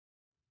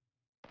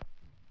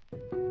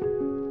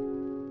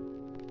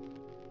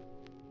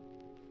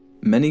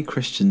Many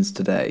Christians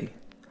today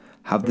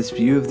have this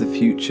view of the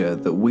future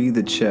that we,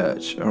 the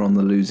church, are on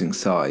the losing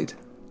side.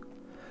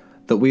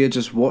 That we are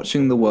just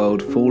watching the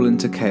world fall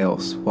into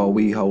chaos while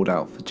we hold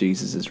out for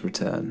Jesus'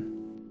 return.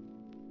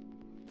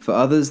 For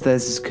others,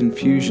 there's this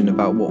confusion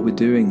about what we're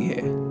doing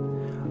here.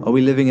 Are we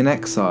living in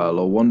exile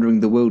or wandering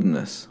the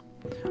wilderness?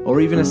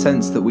 Or even a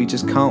sense that we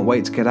just can't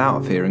wait to get out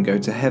of here and go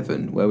to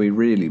heaven where we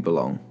really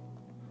belong.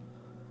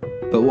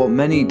 But what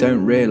many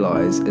don't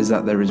realise is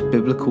that there is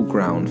biblical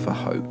ground for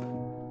hope.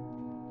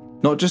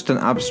 Not just an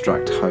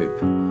abstract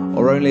hope,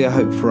 or only a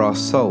hope for our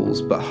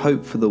souls, but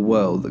hope for the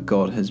world that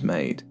God has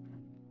made.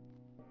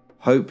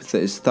 Hope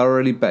that is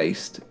thoroughly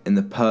based in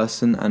the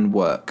person and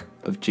work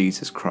of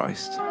Jesus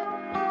Christ.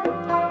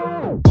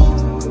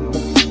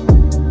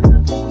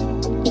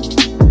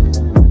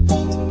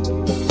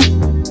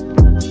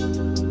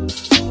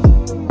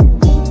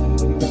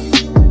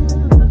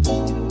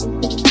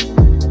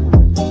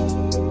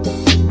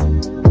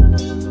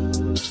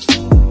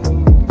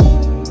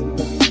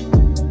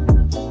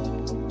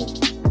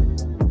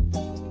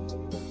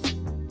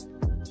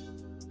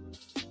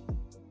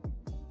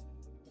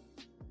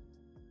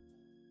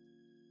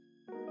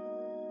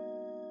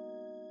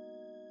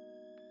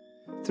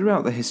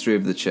 Throughout the history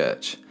of the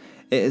Church,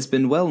 it has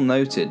been well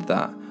noted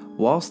that,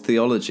 whilst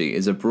theology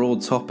is a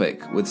broad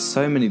topic with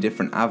so many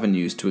different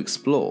avenues to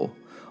explore,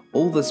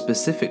 all the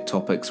specific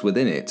topics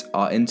within it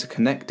are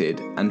interconnected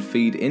and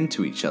feed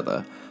into each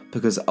other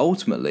because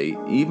ultimately,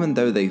 even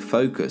though they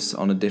focus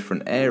on a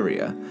different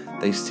area,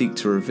 they seek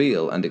to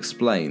reveal and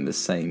explain the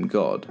same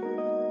God.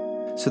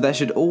 So there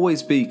should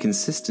always be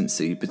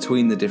consistency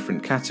between the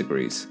different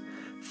categories.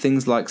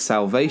 Things like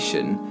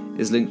salvation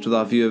is linked with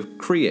our view of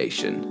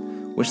creation,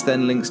 which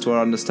then links to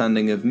our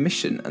understanding of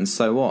mission and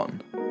so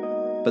on.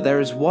 But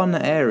there is one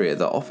area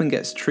that often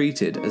gets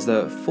treated as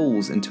though it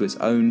falls into its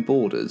own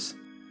borders,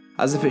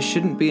 as if it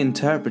shouldn't be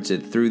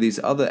interpreted through these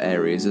other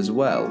areas as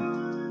well,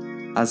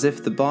 as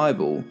if the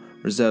Bible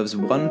reserves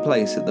one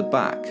place at the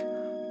back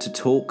to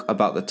talk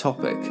about the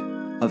topic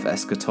of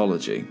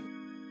eschatology.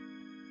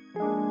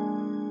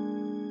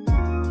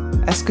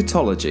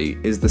 Eschatology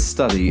is the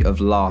study of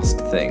last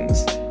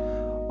things.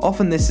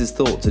 Often this is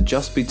thought to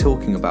just be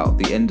talking about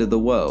the end of the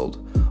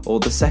world or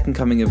the second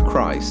coming of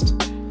Christ.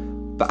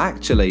 But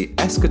actually,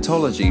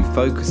 eschatology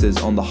focuses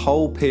on the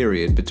whole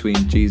period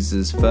between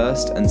Jesus'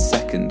 first and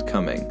second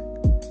coming.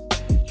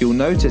 You'll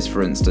notice,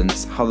 for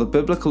instance, how the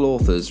biblical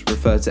authors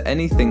refer to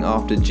anything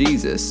after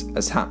Jesus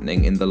as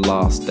happening in the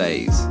last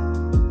days.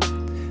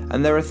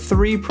 And there are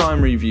three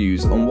primary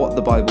views on what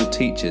the Bible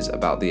teaches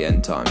about the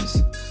end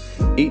times.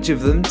 Each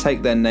of them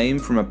take their name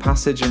from a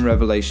passage in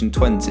Revelation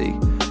 20,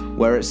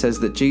 where it says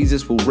that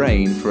Jesus will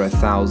reign for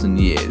 1,000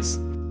 years.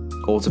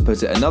 Or to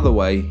put it another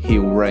way, he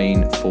will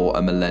reign for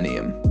a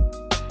millennium.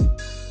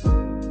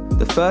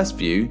 The first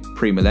view,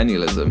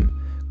 premillennialism,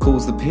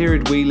 calls the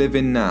period we live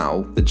in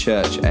now the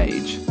church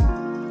age.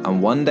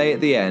 And one day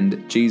at the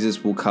end,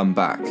 Jesus will come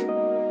back.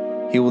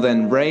 He will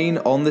then reign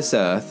on this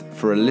earth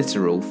for a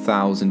literal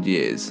 1,000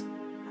 years.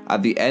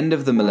 At the end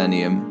of the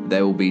millennium,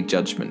 there will be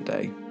Judgment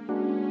Day.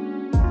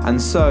 And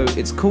so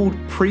it's called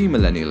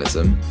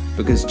premillennialism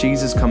because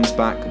Jesus comes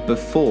back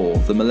before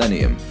the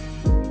millennium.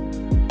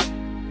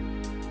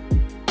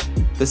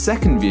 The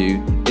second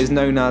view is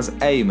known as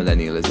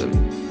amillennialism,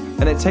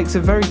 and it takes a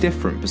very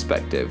different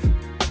perspective.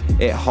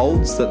 It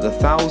holds that the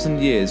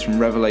 1,000 years from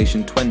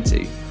Revelation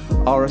 20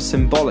 are a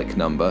symbolic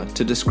number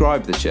to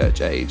describe the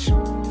church age.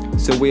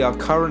 So we are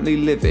currently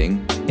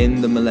living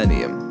in the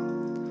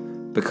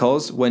millennium.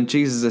 Because when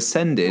Jesus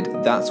ascended,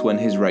 that's when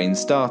his reign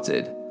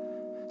started.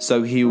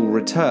 So he will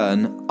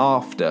return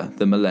after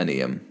the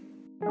millennium.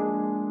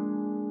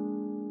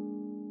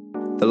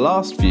 The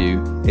last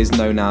view is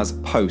known as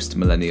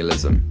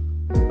postmillennialism.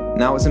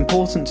 Now it's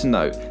important to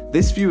note,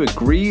 this view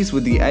agrees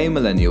with the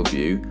amillennial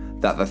view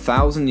that the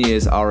 1,000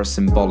 years are a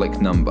symbolic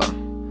number,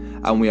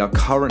 and we are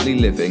currently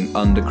living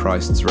under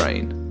Christ's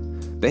reign.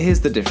 But here's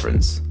the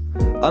difference.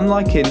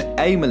 Unlike in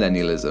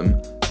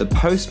amillennialism, the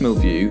postmill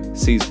view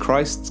sees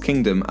Christ's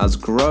kingdom as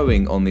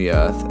growing on the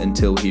earth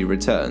until he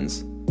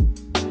returns,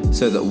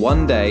 so that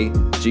one day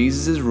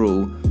Jesus'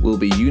 rule will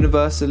be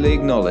universally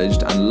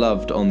acknowledged and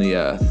loved on the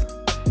earth.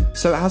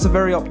 So it has a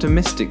very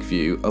optimistic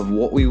view of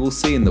what we will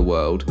see in the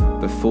world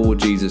before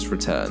Jesus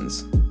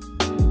returns.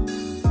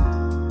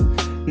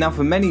 Now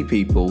for many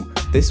people,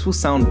 this will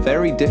sound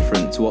very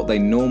different to what they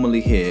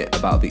normally hear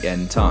about the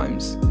end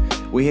times.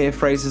 We hear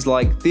phrases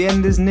like, "the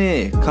end is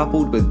near,"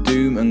 coupled with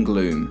doom and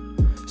gloom.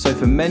 So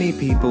for many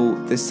people,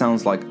 this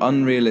sounds like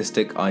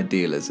unrealistic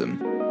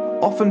idealism.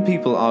 Often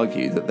people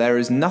argue that there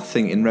is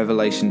nothing in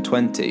Revelation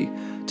 20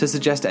 to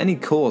suggest any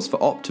cause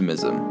for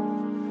optimism.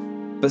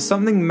 But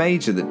something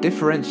major that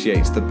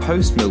differentiates the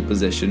post-mill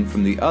position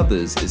from the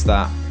others is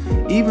that,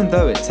 even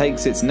though it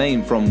takes its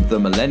name from the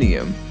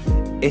millennium,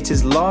 it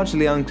is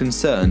largely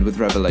unconcerned with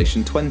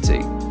Revelation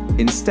 20.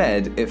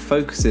 Instead, it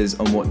focuses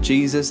on what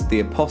Jesus,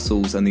 the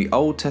apostles, and the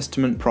Old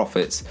Testament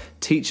prophets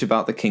teach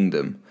about the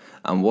kingdom,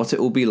 and what it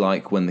will be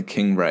like when the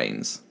king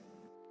reigns.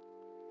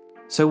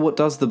 So what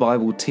does the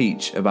Bible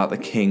teach about the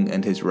King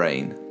and his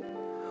reign?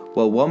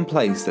 Well, one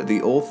place that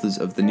the authors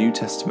of the New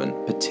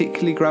Testament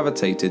particularly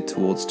gravitated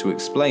towards to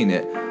explain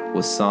it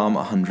was Psalm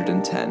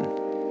 110.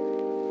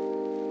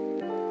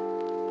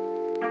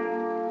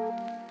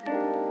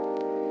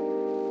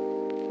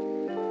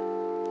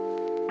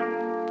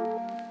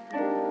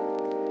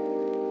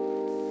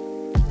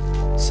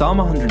 Psalm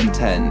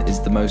 110 is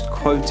the most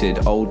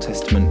quoted Old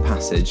Testament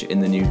passage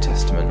in the New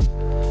Testament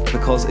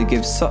because it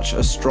gives such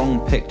a strong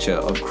picture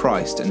of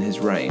Christ and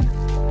his reign.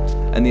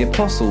 And the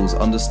apostles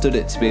understood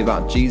it to be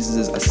about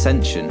Jesus'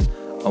 ascension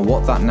and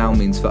what that now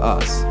means for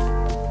us.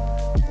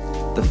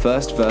 The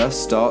first verse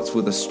starts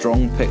with a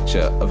strong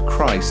picture of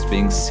Christ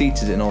being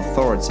seated in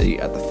authority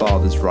at the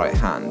Father's right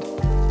hand,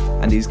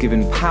 and he's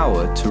given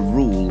power to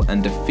rule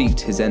and defeat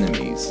his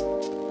enemies.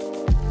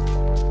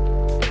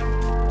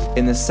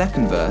 In the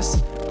second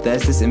verse,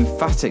 there's this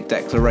emphatic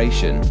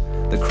declaration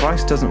that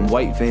Christ doesn't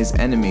wait for his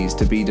enemies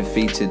to be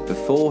defeated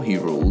before he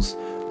rules,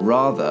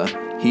 rather,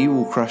 he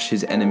will crush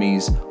his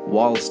enemies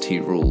whilst he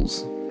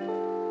rules.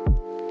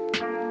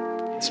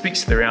 It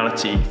speaks to the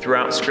reality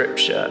throughout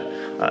Scripture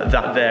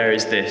that there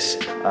is this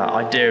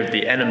idea of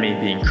the enemy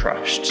being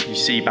crushed. You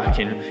see back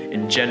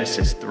in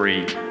Genesis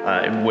 3,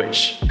 in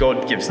which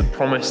God gives the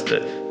promise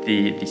that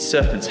the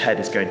serpent's head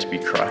is going to be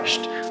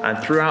crushed. And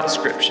throughout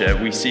Scripture,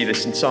 we see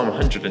this in Psalm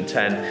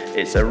 110.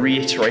 It's a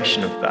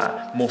reiteration of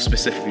that, more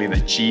specifically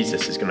that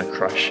Jesus is going to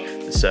crush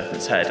the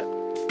serpent's head.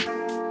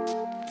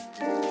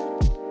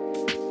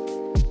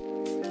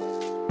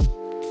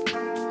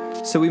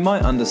 So we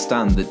might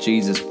understand that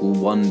Jesus will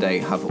one day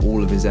have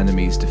all of his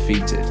enemies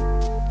defeated.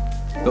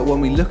 But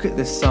when we look at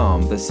this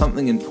psalm, there's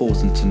something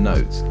important to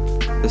note.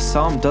 The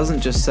psalm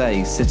doesn't just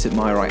say, "Sit at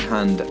my right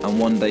hand and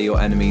one day your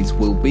enemies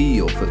will be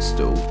your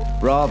footstool."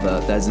 Rather,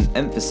 there's an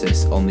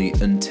emphasis on the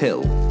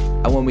until.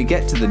 And when we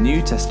get to the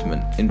New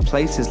Testament, in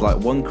places like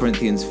 1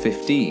 Corinthians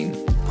 15,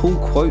 Paul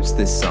quotes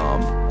this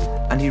psalm,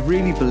 and he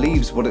really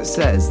believes what it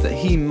says, that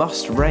he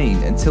must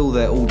reign until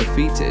they're all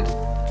defeated,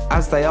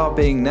 as they are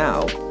being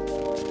now.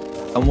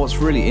 And what's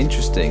really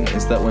interesting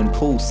is that when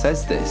Paul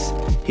says this,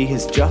 he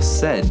has just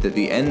said that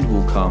the end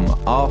will come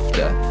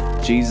after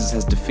Jesus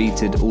has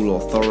defeated all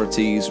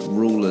authorities,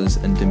 rulers,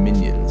 and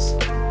dominions.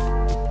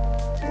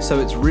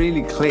 So it's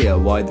really clear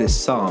why this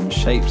psalm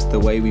shapes the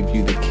way we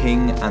view the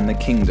king and the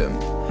kingdom,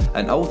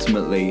 and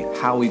ultimately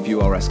how we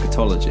view our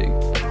eschatology.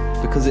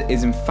 Because it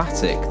is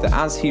emphatic that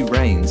as he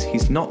reigns,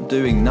 he's not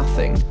doing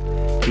nothing.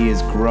 He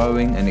is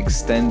growing and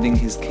extending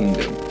his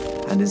kingdom,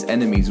 and his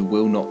enemies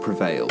will not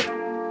prevail.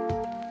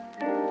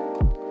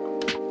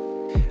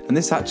 And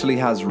this actually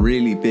has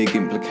really big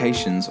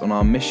implications on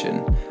our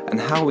mission and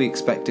how we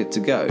expect it to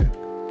go.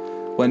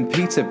 When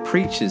Peter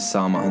preaches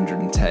Psalm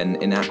 110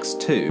 in Acts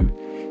 2,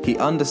 he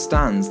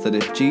understands that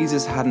if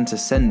Jesus hadn't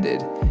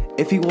ascended,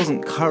 if he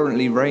wasn't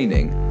currently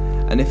reigning,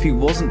 and if he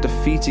wasn't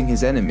defeating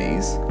his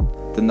enemies,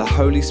 then the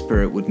Holy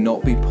Spirit would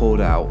not be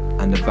poured out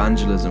and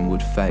evangelism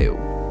would fail.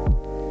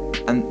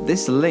 And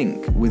this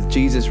link with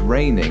Jesus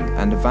reigning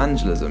and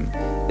evangelism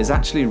is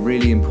actually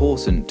really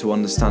important to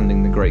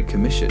understanding the Great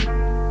Commission.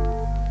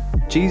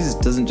 Jesus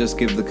doesn't just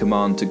give the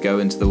command to go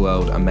into the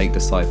world and make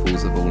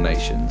disciples of all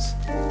nations.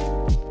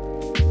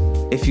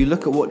 If you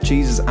look at what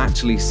Jesus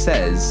actually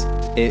says,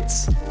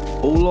 it's,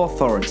 "All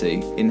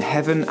authority in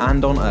heaven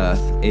and on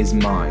earth is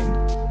mine."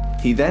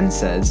 He then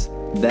says,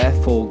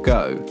 "Therefore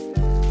go."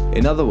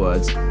 In other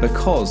words,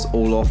 because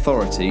all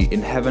authority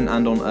in heaven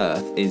and on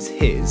earth is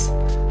his,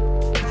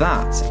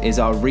 that is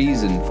our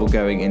reason for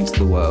going into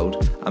the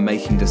world and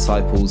making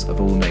disciples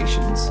of all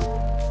nations.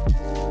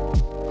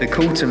 The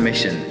call to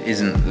mission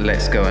isn't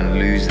let's go and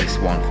lose this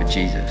one for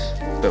Jesus,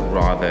 but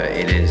rather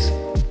it is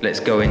let's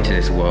go into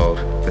this world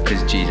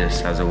because Jesus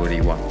has already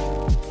won.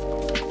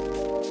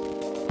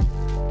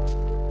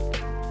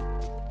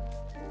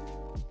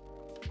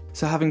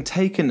 So having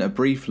taken a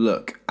brief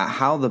look at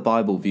how the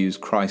Bible views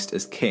Christ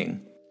as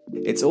king,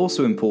 it's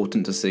also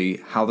important to see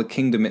how the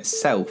kingdom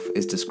itself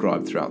is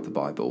described throughout the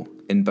Bible,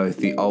 in both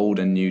the Old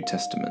and New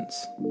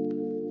Testaments.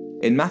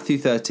 In Matthew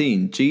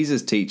 13,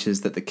 Jesus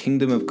teaches that the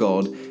kingdom of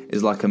God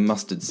is like a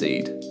mustard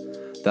seed,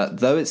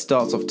 that though it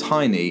starts off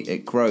tiny,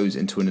 it grows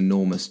into an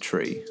enormous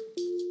tree.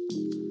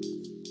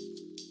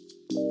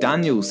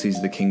 Daniel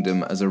sees the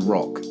kingdom as a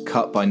rock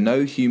cut by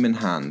no human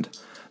hand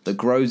that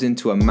grows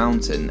into a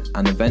mountain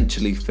and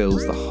eventually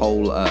fills the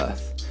whole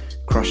earth,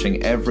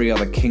 crushing every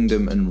other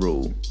kingdom and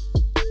rule.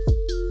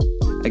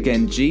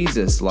 Again,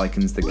 Jesus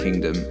likens the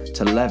kingdom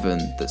to leaven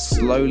that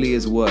slowly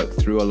is worked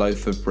through a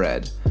loaf of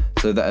bread,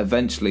 so that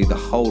eventually the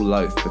whole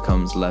loaf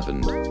becomes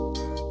leavened.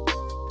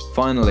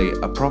 Finally,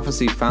 a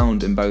prophecy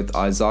found in both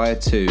Isaiah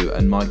 2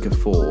 and Micah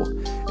 4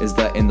 is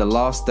that in the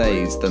last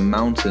days the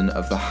mountain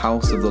of the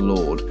house of the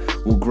Lord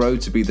will grow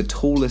to be the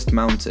tallest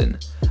mountain,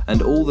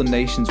 and all the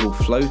nations will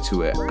flow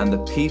to it, and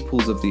the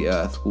peoples of the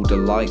earth will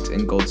delight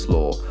in God's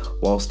law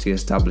whilst he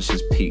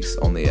establishes peace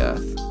on the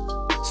earth.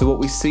 So what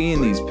we see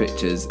in these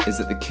pictures is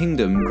that the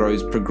kingdom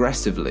grows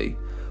progressively,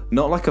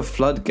 not like a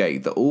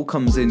floodgate that all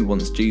comes in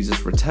once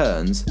Jesus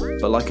returns,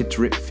 but like a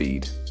drip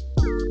feed.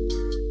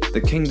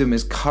 the kingdom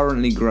is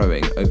currently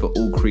growing over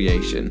all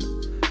creation,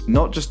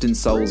 not just in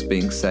souls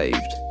being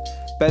saved.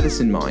 Bear this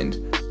in mind,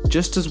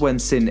 just as when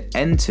sin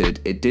entered,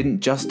 it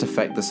didn't just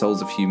affect the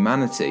souls of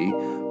humanity,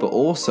 but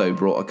also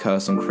brought a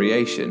curse on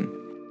creation.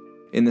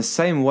 In the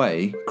same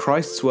way,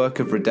 Christ's work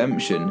of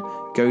redemption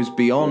goes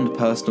beyond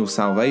personal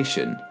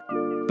salvation,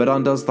 but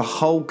undoes the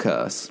whole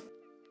curse.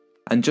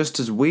 And just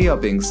as we are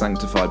being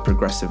sanctified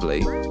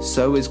progressively,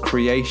 so is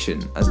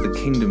creation as the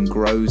kingdom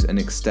grows and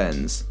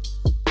extends.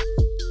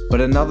 But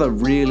another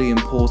really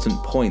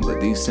important point that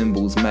these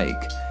symbols make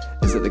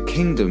is that the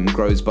kingdom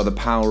grows by the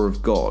power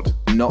of God,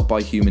 not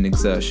by human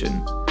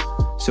exertion.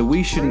 So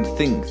we shouldn't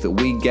think that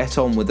we get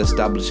on with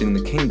establishing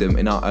the kingdom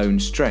in our own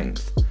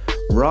strength.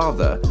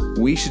 Rather,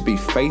 we should be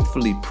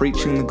faithfully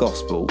preaching the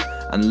gospel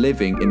and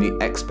living in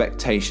the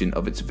expectation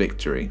of its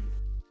victory.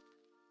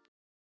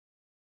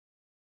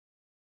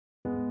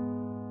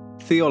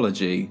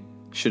 Theology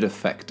should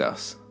affect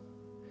us.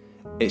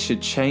 It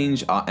should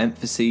change our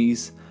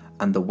emphases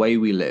and the way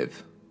we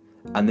live,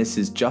 and this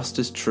is just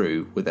as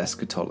true with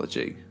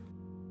eschatology.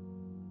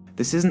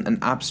 This isn't an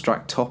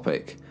abstract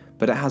topic,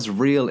 but it has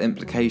real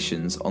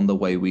implications on the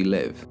way we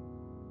live.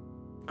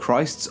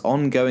 Christ's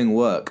ongoing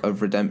work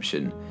of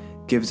redemption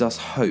gives us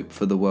hope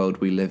for the world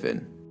we live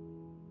in,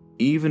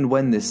 even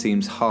when this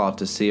seems hard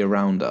to see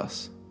around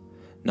us.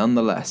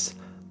 Nonetheless,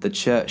 the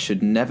church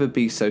should never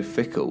be so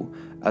fickle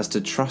as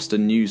to trust a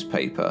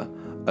newspaper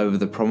over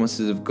the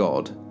promises of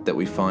God that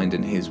we find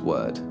in His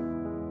Word.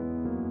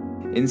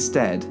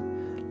 Instead,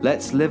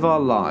 let's live our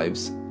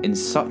lives in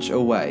such a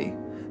way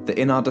that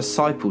in our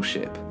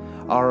discipleship,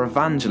 our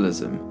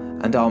evangelism,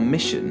 and our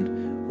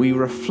mission, we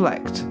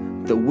reflect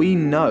that we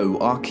know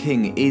our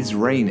King is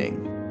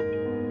reigning,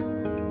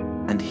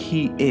 and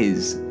He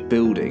is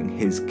building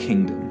His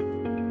kingdom.